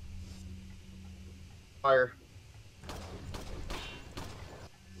 Fire.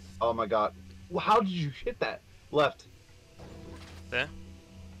 Oh my god. Well, how did you hit that? Left. There?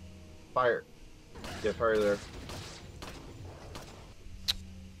 Fire. Yeah, fire there.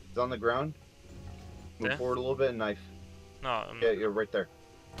 It's on the ground. Move There? forward a little bit and knife. No, Yeah, you're right there.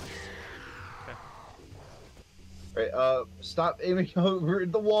 Okay. Right, stop aiming over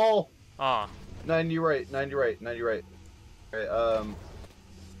the wall! Ah. 90 right. Alright,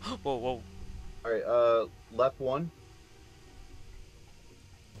 Whoa. alright, left 1.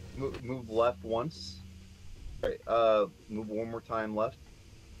 Move left once. Alright, move one more time left.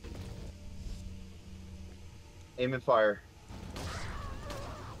 Aim and fire.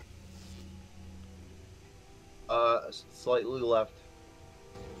 Slightly left.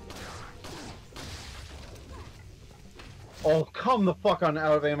 Oh, come the fuck on,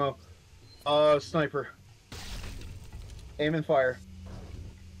 out of ammo. Sniper. Aim and fire.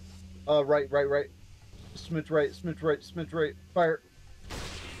 Right. Smidge right. Fire.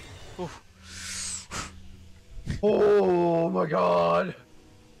 Oof. Oh my god.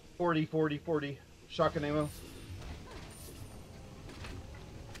 40. Shotgun ammo.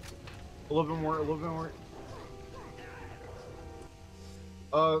 A little bit more.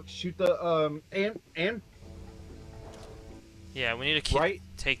 Shoot the, and Yeah, we need to keep right.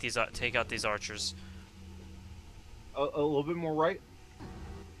 take out these archers. A little bit more right.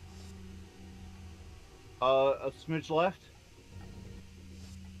 A smidge left.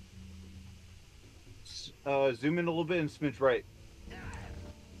 Zoom in a little bit and smidge right.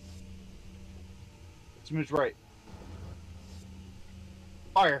 Smidge right.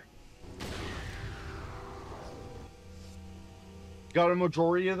 Fire. Got a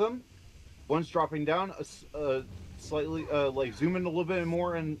majority of them. One's dropping down. Slightly, like zoom in a little bit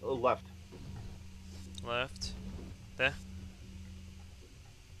more and left. Left. There.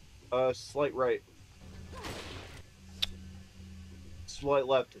 Slight right. Slight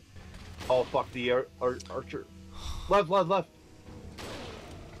left. Oh fuck, the archer. Left.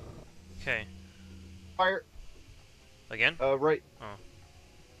 Okay. Fire. Again? Right. Oh.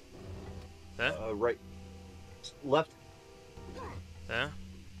 There. Right. Left. There.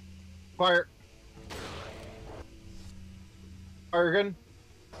 Fire. Fire again.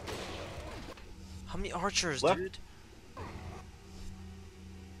 How many archers, Left. dude?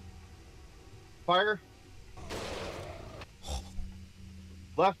 Fire.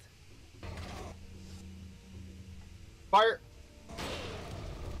 Left. Fire.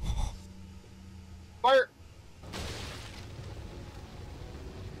 Fire.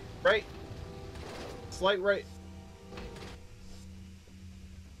 Right. Slight right.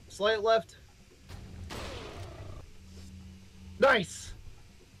 Slight left. Nice.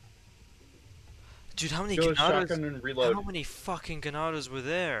 Dude, how many Go shotgun Ganadas? and reload. How many fucking Ganadas were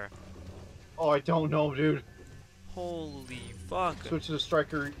there? Oh, I don't know, dude. Holy fuck. Switch to the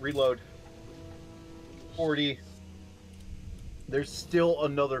striker, reload. 40. There's still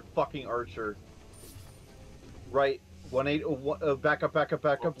another fucking archer. Right. 180. Back up.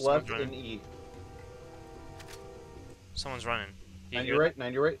 Oh, Left running. and E. Someone's running. 90 right.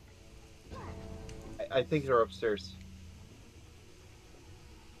 90 right. I think they're upstairs.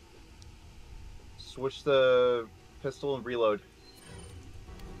 Switch the pistol and reload.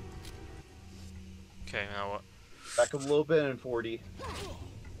 Okay, now what? Back up a little bit and 40.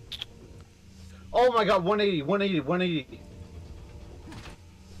 Oh my god, 180.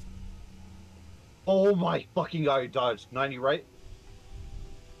 Oh my fucking god, I dodged. 90 right.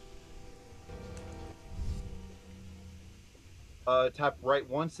 Tap right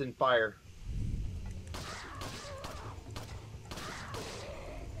once and fire.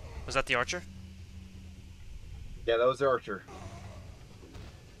 Was that the archer? Yeah, that was the archer.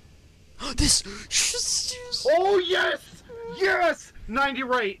 This. Oh yes! Yes! 90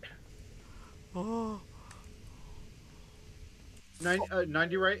 right. Oh.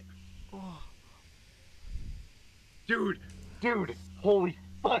 90 right. Oh. Dude, holy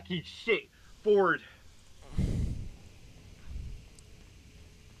fucking shit. Forward.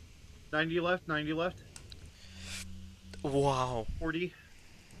 90 left. Wow. 40.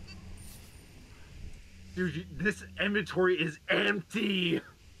 Dude, this inventory is empty.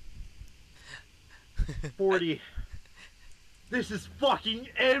 40. This is fucking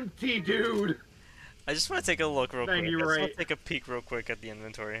empty, dude. I just want to take a look real quick. I 90 just want right. to take a peek real quick at the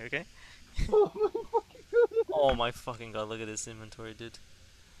inventory, okay? Oh my fucking goodness. Oh my fucking god, look at this inventory, dude.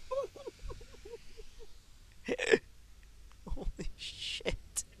 Holy shit.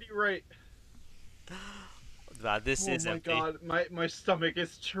 90 right. Wow, this is Oh my empty. god, my stomach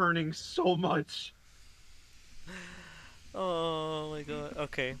is churning so much. Oh my god,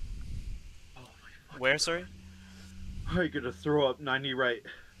 okay. Oh my fucking Where, sorry? I'm gonna throw up. 90 right.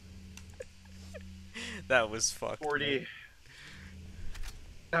 That was fucked. 40. Man.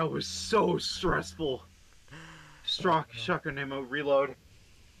 That was so stressful. Shotgun ammo, reload.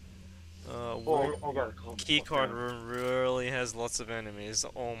 I gotta calm Key the fuck card down. room really has lots of enemies.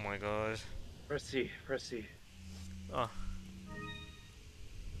 Oh my god. Press C. Oh.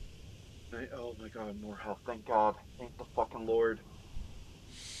 Oh my god, more health. Thank god. Thank the fucking lord.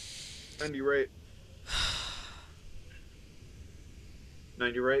 90 right.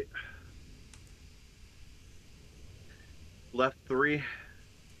 90 right. Left 3.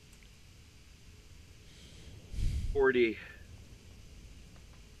 40.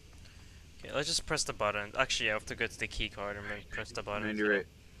 Okay, Yeah, let's just press the button. Actually, I have to go to the key card and then press the buttons. 90 Yeah. right.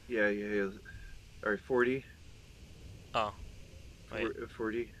 Yeah, yeah, yeah. All right, 40. Oh, wait.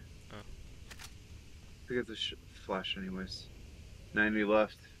 40. Oh. I got the flash anyways. 90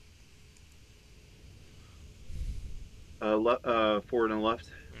 left. Forward and left.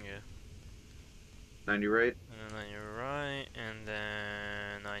 Yeah. 90 right. And then you're right, and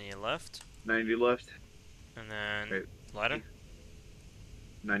then 90 left, 90 left. and then Right. ladder.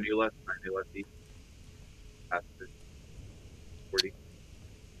 90 left. 90 left. Past it. 40.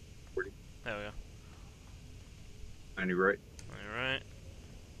 40. There we go. 90 right. 90 right,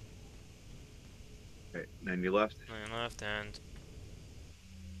 Okay. 90 left. 90 left, and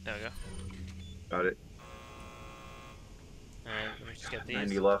there we go. Got it. And let me just get these.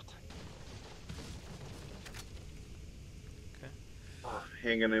 90 left. Okay. Oh,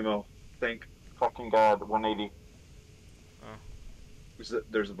 hanging ammo. Thank fucking God. 180. Oh.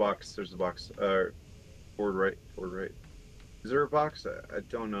 There's a box. There's a box. Forward right. Forward right. Is there a box? I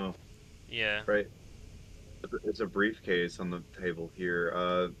don't know. Yeah. Right. It's a briefcase on the table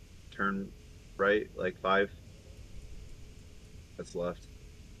here. Turn right, like 5. That's left.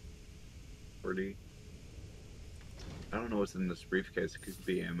 40. I don't know what's in this briefcase. It could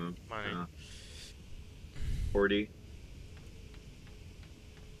be ammo. Money. 40.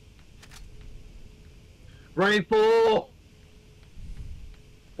 Rifle!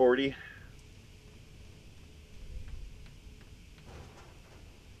 40.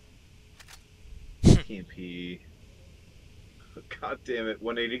 TMP. God damn it.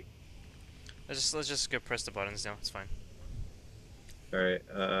 180. Let's just go press the buttons now. It's fine. Alright,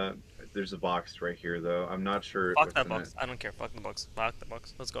 there's a box right here though. I'm not sure Fuck what's that in box. I don't care. Fuck the box. Fuck the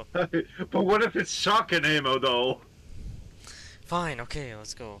box. Let's go. it. But what if it's shotgun ammo though? Fine. Okay.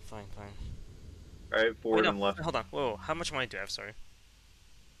 Let's go. Fine. Fine. Alright, forward Wait, no, and left. hold on. Whoa. How much money do I have? Sorry.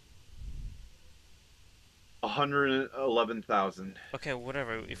 111,000. Okay.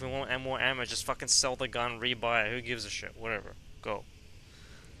 Whatever. If we want more ammo, just fucking sell the gun, rebuy it. Who gives a shit? Whatever. Go.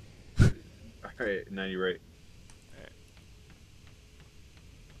 Alright, 90 right.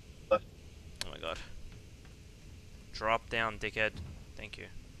 Oh my god. Drop down, dickhead. Thank you.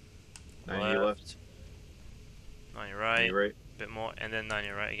 90 left. 90 right. 90 right. Bit more, and then 90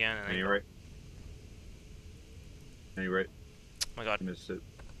 right again. And 90 then right. 90 right. Oh my god. Missed it.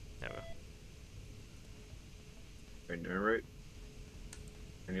 There we go. Right, 90 right.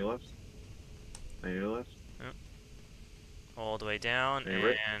 90 left. 90 left. All the way down, 90 and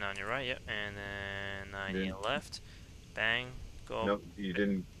right. on your right, yep. And then 90 left. Bang. Go. Nope, you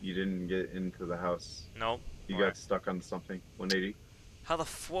didn't get into the house. Nope. You got stuck on something. 180. How the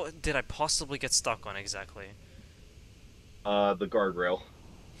what did I possibly get stuck on exactly? The guardrail.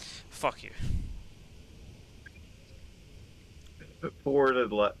 Fuck you. Forward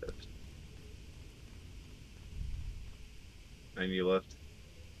and left. 90 left.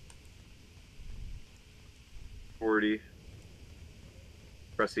 40.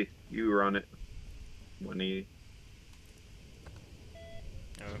 Pressy, you were on it. 180.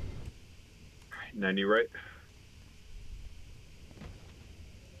 Oh. 90 right.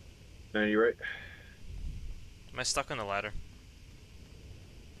 90 right. Am I stuck on the ladder?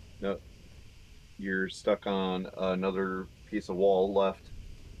 No. You're stuck on another piece of wall left.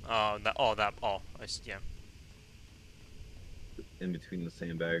 Oh, that. Oh, that. Oh, yeah. In between the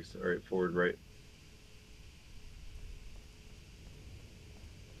sandbags. Alright, forward right.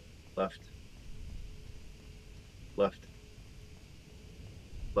 Left. Left.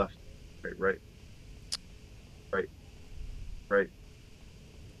 Left. Right, right. Right. Right.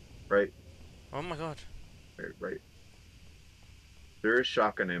 Right. Oh my god. Right, right. There is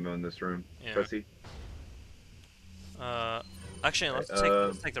shotgun ammo in this room. Yeah. Pressy. Actually, let's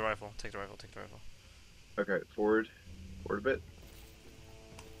take the rifle. Take the rifle. Take the rifle. Okay, forward. Forward a bit.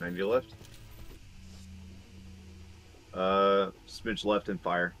 90 left. Smidge left and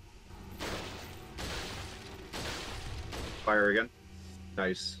fire. Fire again.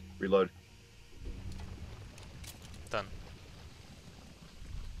 Nice. Reload. Done.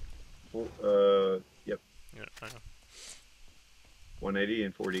 Yep. Yeah, I know. 180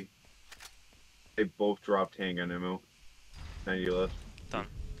 and 40. They both dropped handgun ammo. 90 left. Done.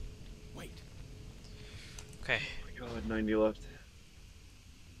 Wait. Okay. Oh my god, 90 left.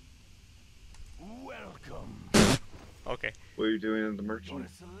 Welcome. Okay. What are you doing in the Got merchant? a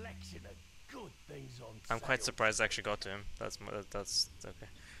selection of good things on I'm quite sale. surprised I actually got to him. That's okay.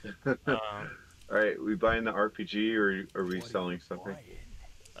 Alright, we buying the RPG or are we What selling you something?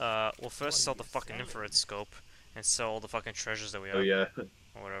 buying? Well, first sell the fucking infrared scope and sell all the fucking treasures that we have. Oh yeah.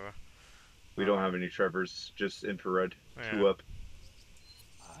 Or whatever. We don't have any Trevors, just infrared. Yeah. 2 up.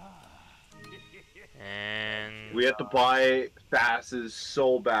 And We have to buy fastest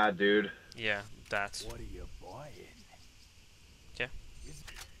so bad, dude. yeah, that. What are you buying? Okay.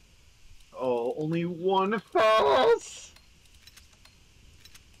 Oh, only one fast.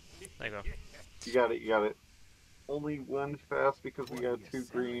 There you go. You got it. You got it. Only one fast because we What are got you 2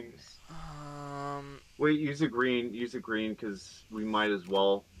 selling? greens. Um. Wait, use a green. Use a green because we might as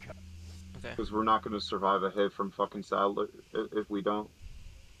well. Okay. Because we're not going to survive a hit from fucking Sadler if we don't.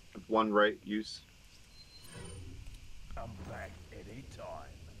 One right use. I'm back any time.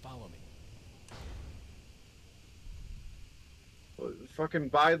 Follow me. Well, fucking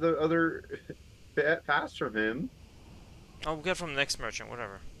buy the other fast from him. Oh, we'll get it from the next merchant.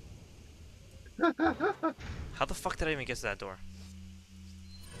 Whatever. How the fuck did I even get to that door?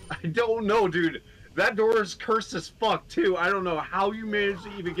 I don't know, dude. That door is cursed as fuck, too. I don't know how you managed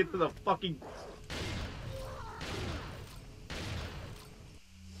to even get to the fucking...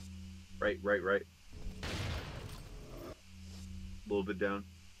 Right. A little bit down.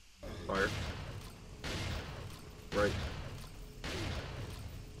 Fire. Right.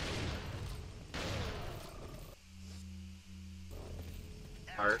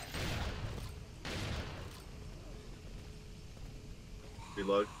 Fire.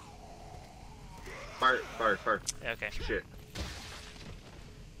 Reload. Fire. Yeah, okay. Shit.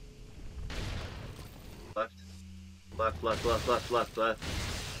 Left.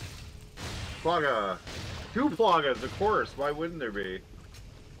 Plaga! 2 plagas, of course. Why wouldn't there be?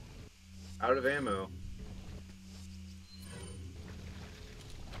 Out of ammo.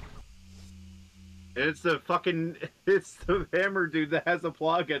 And it's the fucking... It's the hammer dude that has a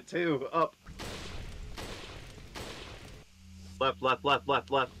plaga, too. Up. Left.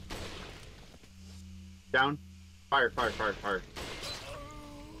 Down. Fire.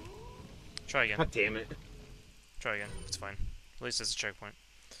 Try again. God damn it. Try again. It's fine. At least it's a checkpoint.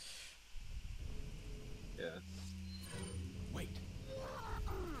 Yeah. Wait.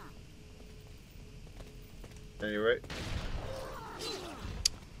 Anyway.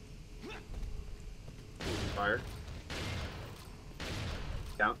 Fire.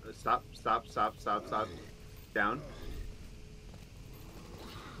 Down. Stop. Down.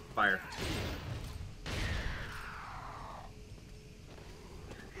 Fire.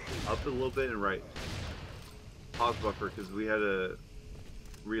 Up a little bit and right. Pause buffer because we had to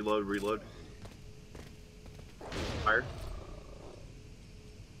reload. Fire.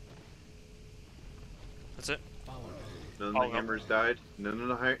 That's it. Follow me. None of Oh, the no. hammers died. None of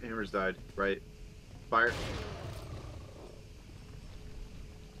the hammers died. Right. Fire.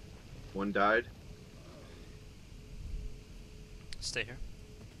 1 died. Stay here.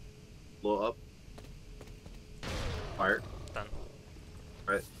 Blow up. Fire. Done.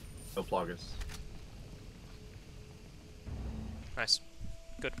 Right. No plagas. Nice.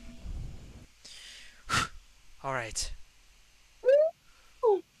 Good. Alright.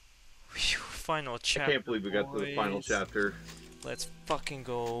 Final I chapter. can't believe we got to the final boys. chapter. Let's fucking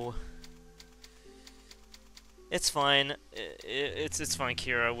go. It's fine. It's fine,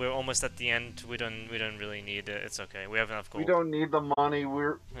 Kira. We're almost at the end. We don't really need it. It's okay. We have enough gold. We don't need the money.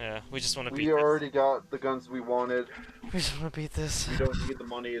 Yeah, we just want to beat We this. already got the guns we wanted. We just want to beat this. We don't need the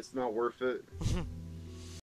money. It's not worth it.